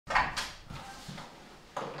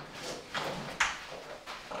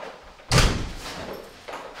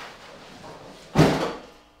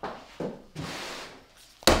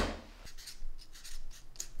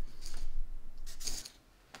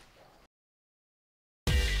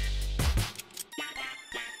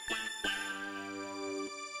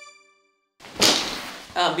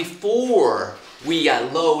Before we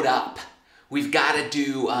load up, we've got to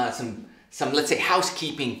do some, let's say,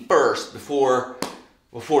 housekeeping first before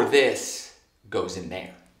this goes in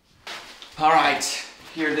there. All right,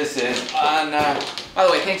 here this is. By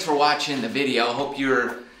the way, thanks for watching the video. Hope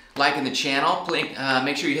you're liking the channel.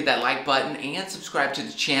 Make sure you hit that like button and subscribe to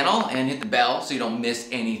the channel and hit the bell so you don't miss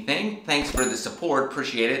anything. Thanks for the support,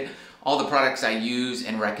 appreciate it. All the products I use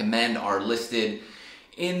and recommend are listed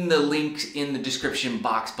in the links in the description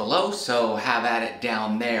box below, so have at it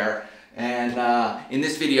down there. And in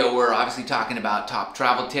this video, we're obviously talking about top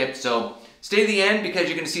travel tips, so stay to the end because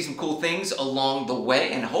you're gonna see some cool things along the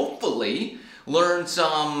way and hopefully learn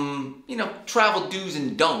some, travel do's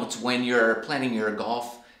and don'ts when you're planning your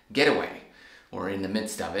golf getaway or in the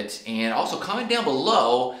midst of it. And also comment down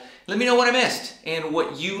below, let me know what I missed and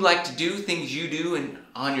what you like to do, things you do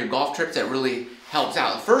on your golf trips that really helps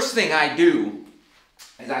out. The first thing I do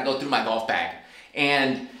is I go through my golf bag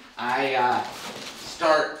and I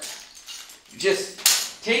start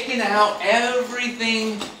just taking out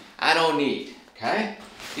everything I don't need, okay?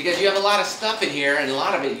 Because you have a lot of stuff in here and a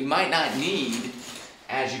lot of it you might not need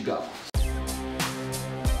as you go.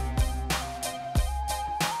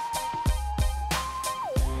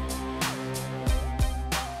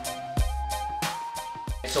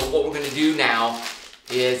 So what we're gonna do now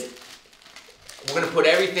is we're gonna put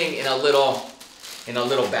everything in a little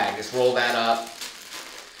bag. Just roll that up.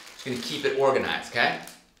 Just gonna keep it organized, okay?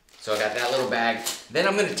 So I got that little bag. Then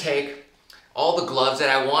I'm gonna take all the gloves that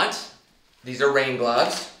I want. These are rain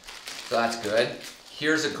gloves, so that's good.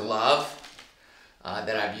 Here's a glove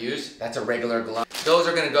that I've used. That's a regular glove. Those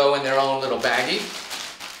are gonna go in their own little baggie.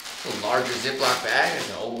 A larger Ziploc bag, there's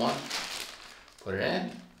an old one. Put it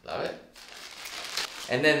in, love it.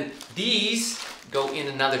 And then these go in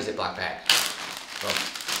another Ziploc bag. Boom.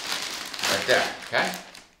 Right there, okay?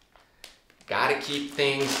 Gotta keep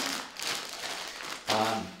things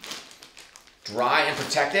dry and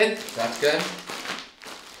protected, that's good.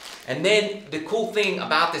 And then the cool thing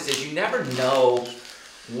about this is you never know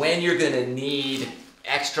when you're gonna need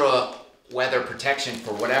extra weather protection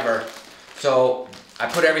for whatever. So I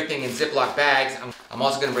put everything in Ziploc bags. I'm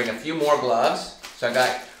also gonna bring a few more gloves. So I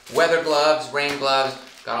got weather gloves, rain gloves,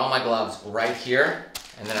 got all my gloves right here.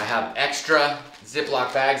 And then I have extra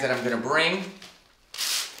Ziploc bags that I'm gonna bring.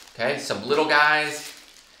 Okay, some little guys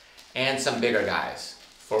and some bigger guys.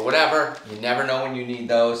 For whatever, you never know when you need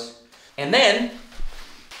those. And then,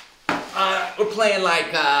 we're playing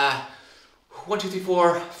like 1, 2, 3,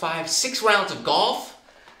 4, 5, 6 rounds of golf.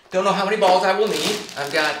 Don't know how many balls I will need.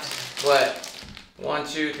 I've got, what, 1,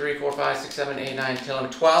 2, 3, 4, 5, 6, 7, 8, 9, 10,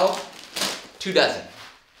 11, 12. 2 dozen.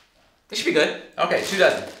 This should be good. Okay, 2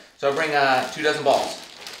 dozen. So I'll bring 2 dozen balls.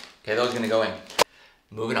 Okay, those are gonna go in.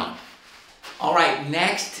 Moving on. All right,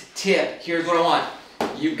 next tip. Here's what I want.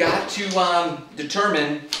 You've got to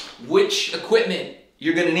determine which equipment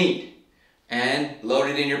you're gonna need and load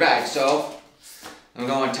it in your bag. So I'm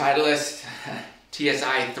going Titleist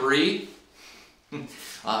TSI 3.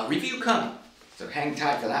 Review coming. So hang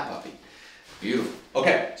tight for that puppy. Beautiful.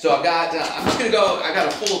 Okay, so I've got, I'm just gonna go, I got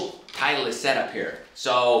a full Titleist setup here.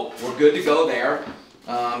 So we're good to go there.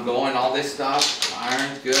 Going all this stuff,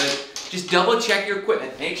 iron's good. Just double check your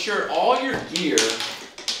equipment. Make sure all your gear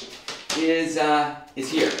is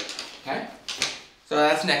here, okay? So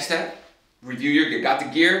that's the next step. Review your gear. Got the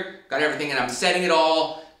gear, got everything, and I'm setting it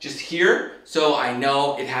all just here so I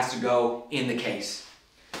know it has to go in the case.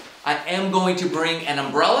 I am going to bring an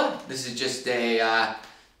umbrella. This is just a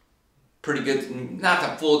pretty good, not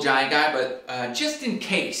a full giant guy, but just in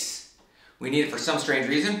case we need it for some strange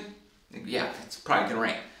reason. Yeah, it's probably gonna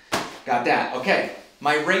rain. Got that, okay.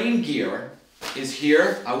 My rain gear is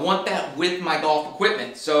here. I want that with my golf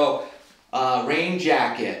equipment. So rain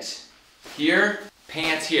jacket here,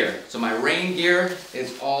 pants here. So my rain gear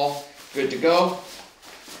is all good to go.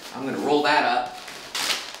 I'm gonna roll that up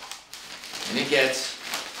and it gets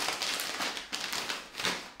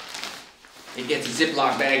a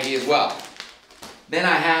Ziploc baggie as well. Then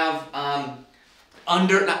I have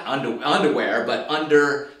not underwear, but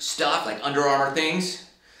under stuff, like Under Armour things,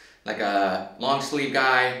 like a long sleeve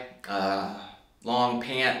guy, long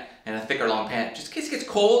pant, and a thicker long pant. Just in case it gets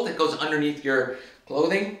cold, it goes underneath your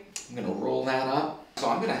clothing. I'm gonna roll that up. So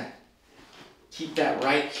I'm gonna keep that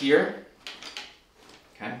right here,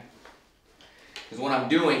 okay? Because what I'm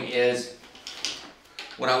doing is,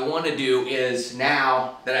 what I wanna do is,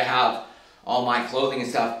 now that I have all my clothing and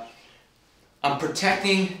stuff, I'm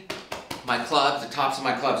protecting my clubs, the tops of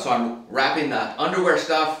my clubs. So I'm wrapping the underwear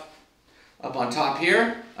stuff up on top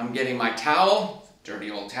here. I'm getting my towel, dirty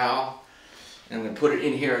old towel, and I'm gonna put it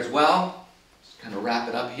in here as well. Just kind of wrap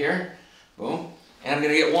it up here, boom. And I'm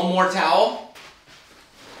gonna get one more towel.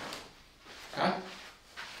 Okay.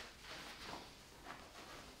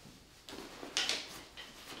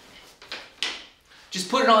 Just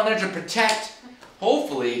put it on there to protect,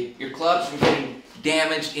 hopefully, your clubs from getting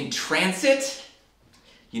damaged in transit.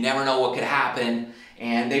 You never know what could happen.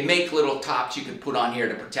 And they make little tops you could put on here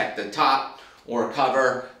to protect the top or a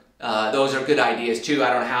cover. Those are good ideas too.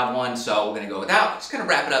 I don't have one, so we're gonna go without. Just gonna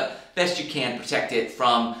wrap it up best you can, protect it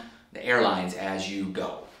from the airlines as you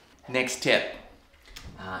go. Next tip,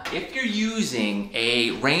 if you're using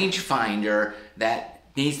a rangefinder that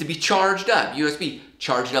needs to be charged up, USB,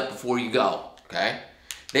 charge it up before you go, okay?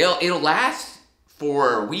 It'll last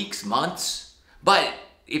for weeks, months, but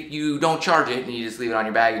if you don't charge it and you just leave it on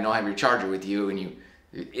your bag, you don't have your charger with you, and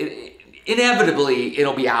inevitably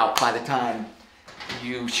it'll be out by the time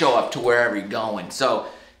you show up to wherever you're going. So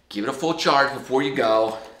give it a full charge before you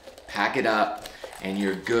go, pack it up, and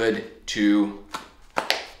you're good to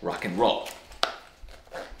rock and roll.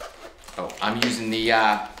 Oh, I'm using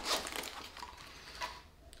the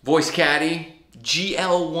Voice Caddy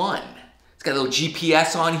GL1. It's got a little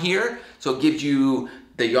GPS on here, so it gives you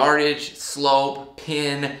the yardage, slope,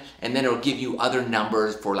 pin, and then it'll give you other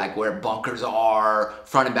numbers for like where bunkers are,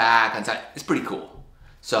 front and back, on side. It's pretty cool.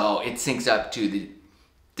 So it syncs up to the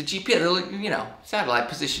GPS, you know, satellite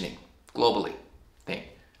positioning globally thing.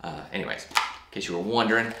 Anyways, in case you were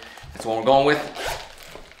wondering, that's what we're going with.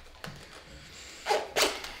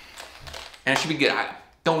 And it should be good. I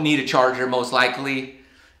don't need a charger most likely.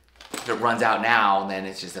 If it runs out now, then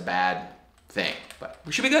it's just a bad thing, but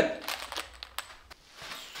we should be good.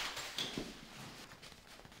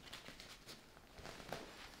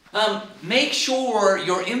 Make sure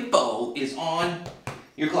your info is on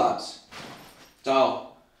your clubs. So,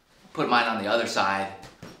 put mine on the other side,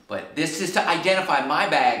 but this is to identify my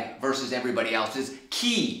bag versus everybody else's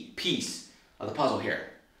key piece of the puzzle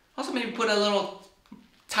here. Also maybe put a little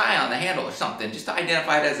tie on the handle or something just to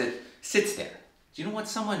identify it as it sits there. Do you don't want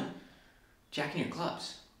someone jacking your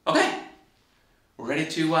clubs? Okay, we're ready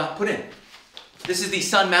to put in. This is the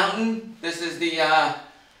Sun Mountain. This is the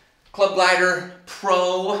Club Glider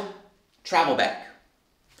Pro travel bag.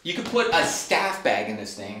 You could put a staff bag in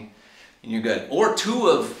this thing and you're good. Or two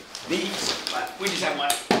of these, but we just have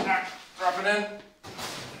one. Drop it in.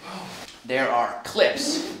 There are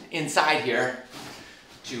clips inside here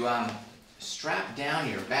to strap down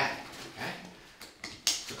your bag, okay?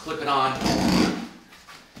 So clip it on,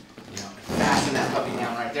 you know, fasten that puppy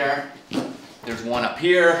down right there. There's one up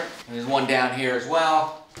here, and there's one down here as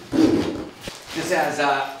well. This has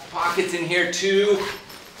pockets in here too.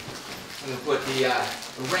 I'm gonna put the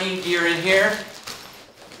rain gear in here.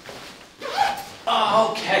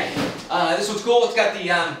 Okay, this one's cool. It's got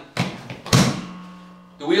the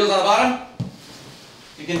wheels on the bottom.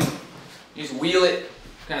 You can just wheel it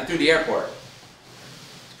kind of through the airport.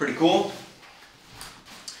 It's pretty cool.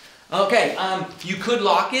 Okay, you could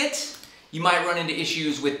lock it. You might run into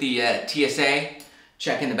issues with the TSA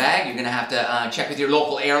checking the bag. You're gonna have to check with your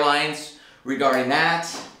local airlines regarding that.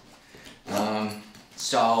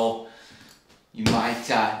 So you might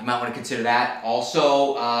want to consider that.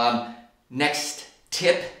 Also, next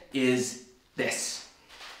tip is this.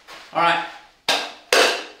 All right.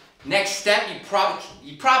 Next step,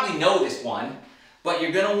 you probably know this one, but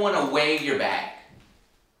you're gonna want to weigh your bag.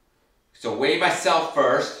 So weigh myself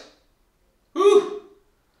first. Whew.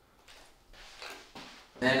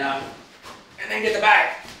 And then get the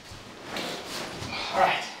bag. All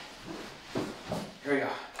right. Here we go.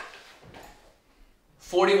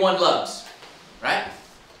 41 lubs, right?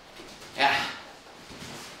 Yeah.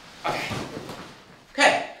 Okay.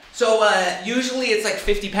 Okay. So usually it's like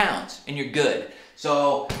 50 pounds, and you're good.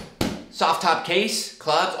 So soft top case,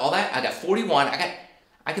 clubs, all that. I got 41.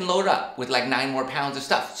 I can load up with like 9 more pounds of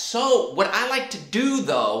stuff. So what I like to do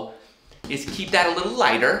though is keep that a little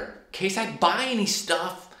lighter in case I buy any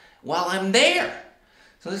stuff while I'm there.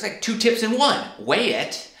 So there's like 2 tips in one. Weigh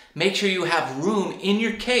it. Make sure you have room in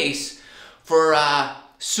your case for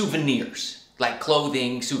souvenirs, like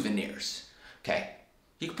clothing souvenirs. Okay,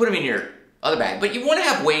 you can put them in your other bag, but you want to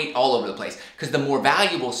have weight all over the place because the more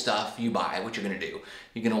valuable stuff you buy, what you're going to do,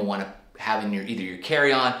 you're going to want to have in either your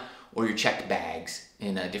carry-on or your checked bags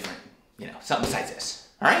in a different, you know, something besides this.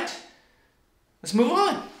 All right, let's move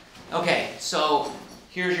on. Okay, so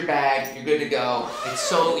here's your bag. You're good to go. It's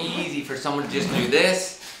so easy for someone to just do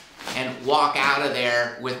this and walk out of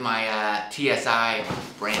there with my TSI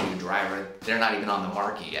brand new driver. They're not even on the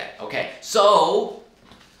market yet. Okay, so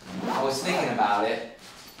I was thinking about it,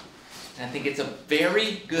 and I think it's a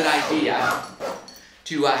very good idea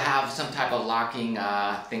to have some type of locking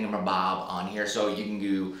thingamabob on here. So you can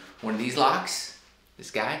do one of these locks, This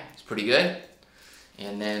guy is pretty good.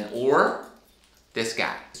 And then, or this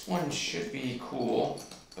guy. This one should be cool,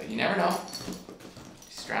 but you never know.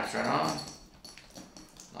 Straps right on,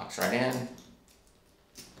 locks right in.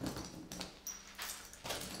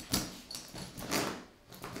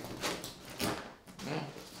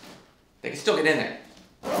 They can still get in there.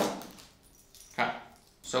 Okay.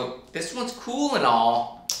 So this one's cool and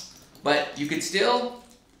all, but you could still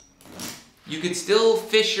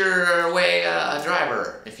fish your way a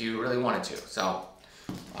driver if you really wanted to. So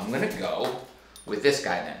I'm gonna go with this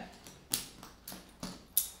guy then.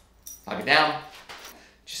 Lock it down.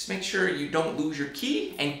 Just make sure you don't lose your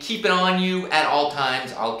key and keep it on you at all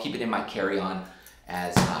times. I'll keep it in my carry-on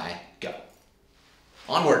as I go.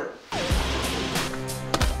 Onward.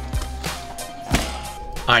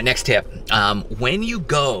 All right, next tip. When you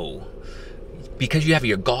go, because you have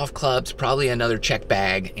your golf clubs, probably another check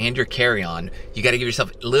bag, and your carry-on, you got to give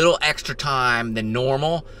yourself a little extra time than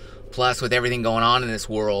normal. Plus, with everything going on in this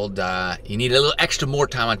world, you need a little extra more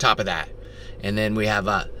time on top of that. And then we have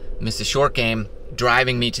MrShortGame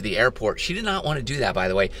driving me to the airport. She did not want to do that, by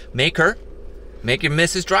the way. Make your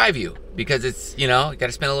missus drive you, because it's, you know, you got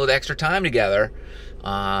to spend a little extra time together.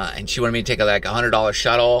 And she wanted me to take like $100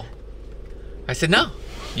 shuttle. I said, no,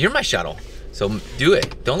 you're my shuttle. So do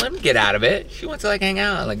it. Don't let me get out of it. She wants to like hang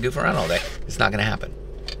out and like goof around all day. It's not gonna happen.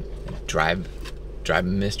 Drive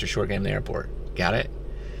MrShortGame to the airport. Got it?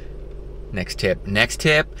 Next tip. Next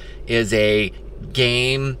tip is a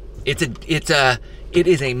game. It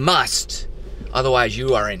is a must. Otherwise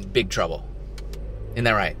you are in big trouble. Isn't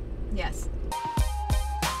that right? Yes.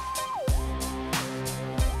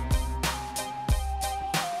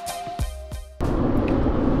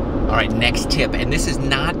 All right, next tip, and this is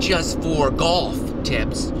not just for golf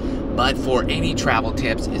tips, but for any travel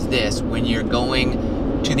tips, is this. When you're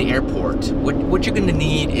going to the airport, what you're gonna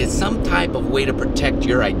need is some type of way to protect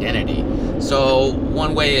your identity. So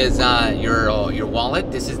one way is your wallet.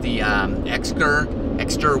 This is the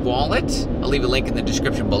Extra wallet. I'll leave a link in the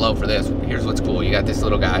description below for this. Here's what's cool. You got this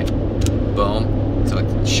little guy, boom. So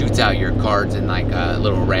it shoots out your cards in like a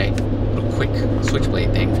little array. Quick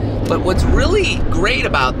switchblade thing. But what's really great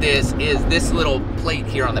about this is this little plate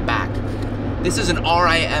here on the back. This is an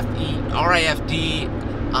RFID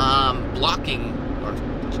blocking or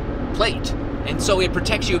plate, and so it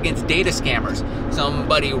protects you against data scammers.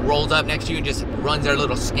 Somebody rolls up next to you and just runs their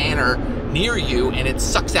little scanner near you, and it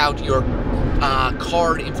sucks out your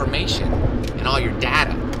card information and all your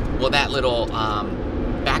data. Well, that little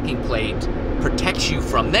backing plate protects you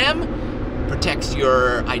from them, protects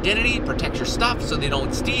your identity, protects your stuff so they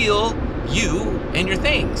don't steal you and your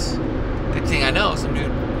things. Next thing I know, some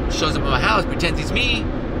dude shows up at my house, pretends he's me,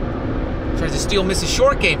 tries to steal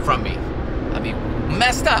MrShortGame from me. I mean,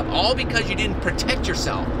 messed up, all because you didn't protect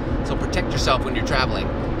yourself. So protect yourself when you're traveling.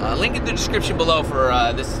 Link in the description below for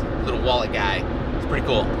this little wallet guy. It's pretty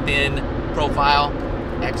cool. Thin profile,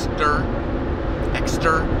 I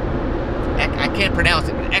can't pronounce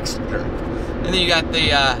it, but Exter. And then you got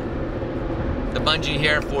the bungee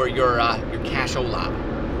here for your cashola.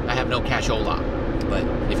 I have no cashola, but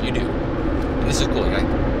if you do, and this is cool, right?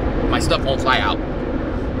 My stuff won't fly out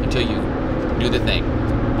until you do the thing.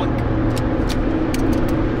 Boink.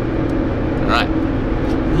 All right,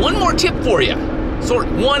 one more tip for you.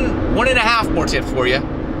 One and a half more tips for you.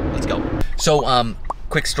 Let's go. So,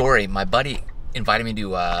 quick story. My buddy invited me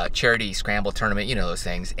to a charity scramble tournament, you know those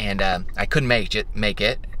things, and I couldn't make it.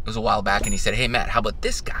 It was a while back, and he said, "Hey Matt, how about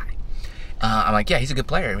this guy?" I'm like, "Yeah, he's a good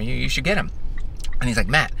player. I mean, you should get him." And he's like,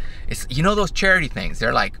 "Matt, it's, you know those charity things?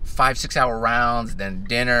 They're like 5-6 hour rounds, then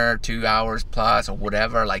dinner, 2 hours plus or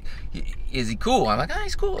whatever. Like, is he cool?" I'm like, "Oh,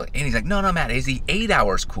 he's cool." And he's like, No, Matt, is he 8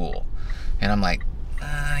 hours cool?" And I'm like,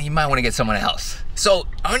 "You might want to get someone else." So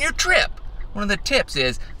on your trip, one of the tips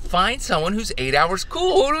is find someone who's 8 hours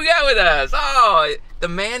cool. Who do we got with us? Oh, the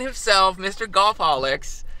man himself, Mr.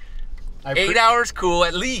 Golfaholics. 8 hours cool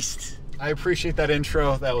at least. I appreciate that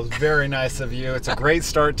intro. That was very nice of you. It's a great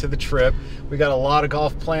start to the trip. We got a lot of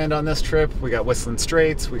golf planned on this trip. We got Whistling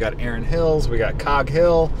Straits, we got Erin Hills, we got Cog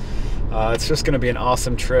Hill. It's just going to be an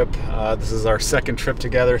awesome trip. This is our second trip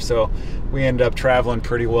together, so we end up traveling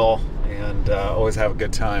pretty well and always have a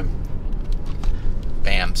good time.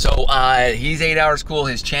 Bam. So he's 8 hours cool.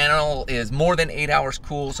 His channel is more than 8 hours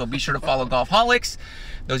cool, so be sure to follow Golfaholics.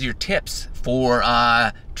 Those are your tips for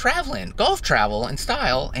traveling, golf travel and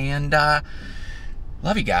style. And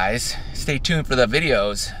love you guys. Stay tuned for the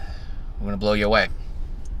videos. We're gonna blow you away.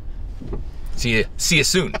 See you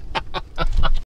soon.